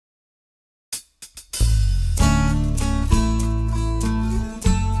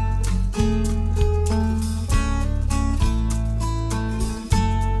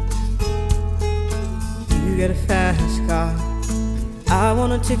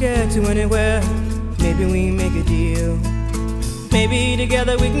on a ticket to anywhere. Maybe we make a deal. Maybe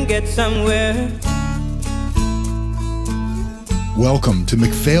together we can get somewhere. Welcome to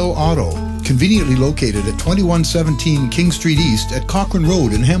McPhail Auto, conveniently located at 2117 King Street East at Cochrane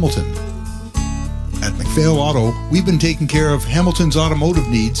Road in Hamilton. At McPhail Auto, we've been taking care of Hamilton's automotive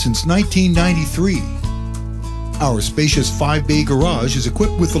needs since 1993. Our spacious 5-bay garage is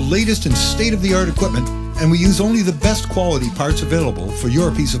equipped with the latest and state-of-the-art equipment, and we use only the best quality parts available for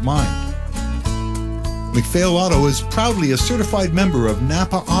your peace of mind. McPhail Auto is proudly a certified member of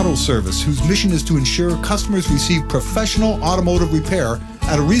Napa Auto Service, whose mission is to ensure customers receive professional automotive repair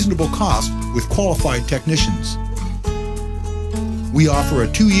at a reasonable cost with qualified technicians. We offer a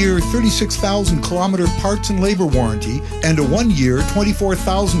 2-year, 36,000-kilometer parts and labor warranty and a 1-year,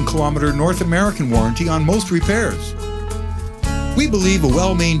 24,000-kilometer North American warranty on most repairs. We believe a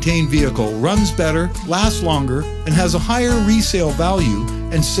well-maintained vehicle runs better, lasts longer, and has a higher resale value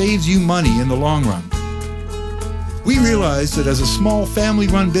and saves you money in the long run. We realize that as a small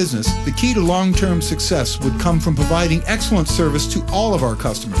family-run business, the key to long-term success would come from providing excellent service to all of our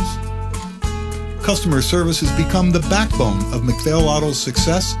customers. Customer service has become the backbone of McPhail Auto's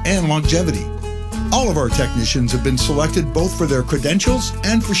success and longevity. All of our technicians have been selected both for their credentials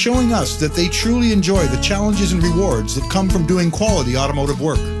and for showing us that they truly enjoy the challenges and rewards that come from doing quality automotive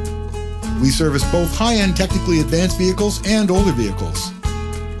work. We service both high-end technically advanced vehicles and older vehicles.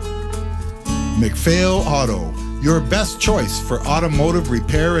 McPhail Auto, your best choice for automotive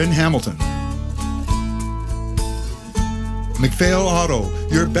repair in Hamilton. McPhail Auto,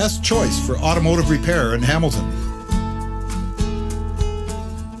 your best choice for automotive repair in Hamilton.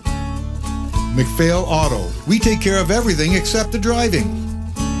 McPhail Auto, we take care of everything except the driving.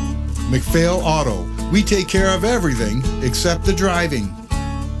 McPhail Auto, we take care of everything except the driving.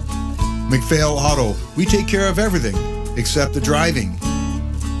 McPhail Auto, we take care of everything except the driving.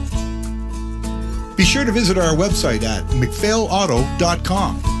 Be sure to visit our website at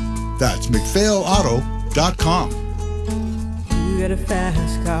McPhailAuto.com. That's McPhailAuto.com. You got a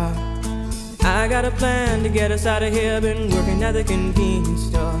fast car, I got a plan to get us out of here. Been working at the convenience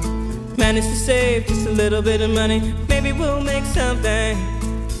store, managed to save just a little bit of money. Maybe we'll make something.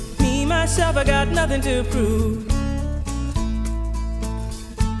 Me, myself, I got nothing to prove.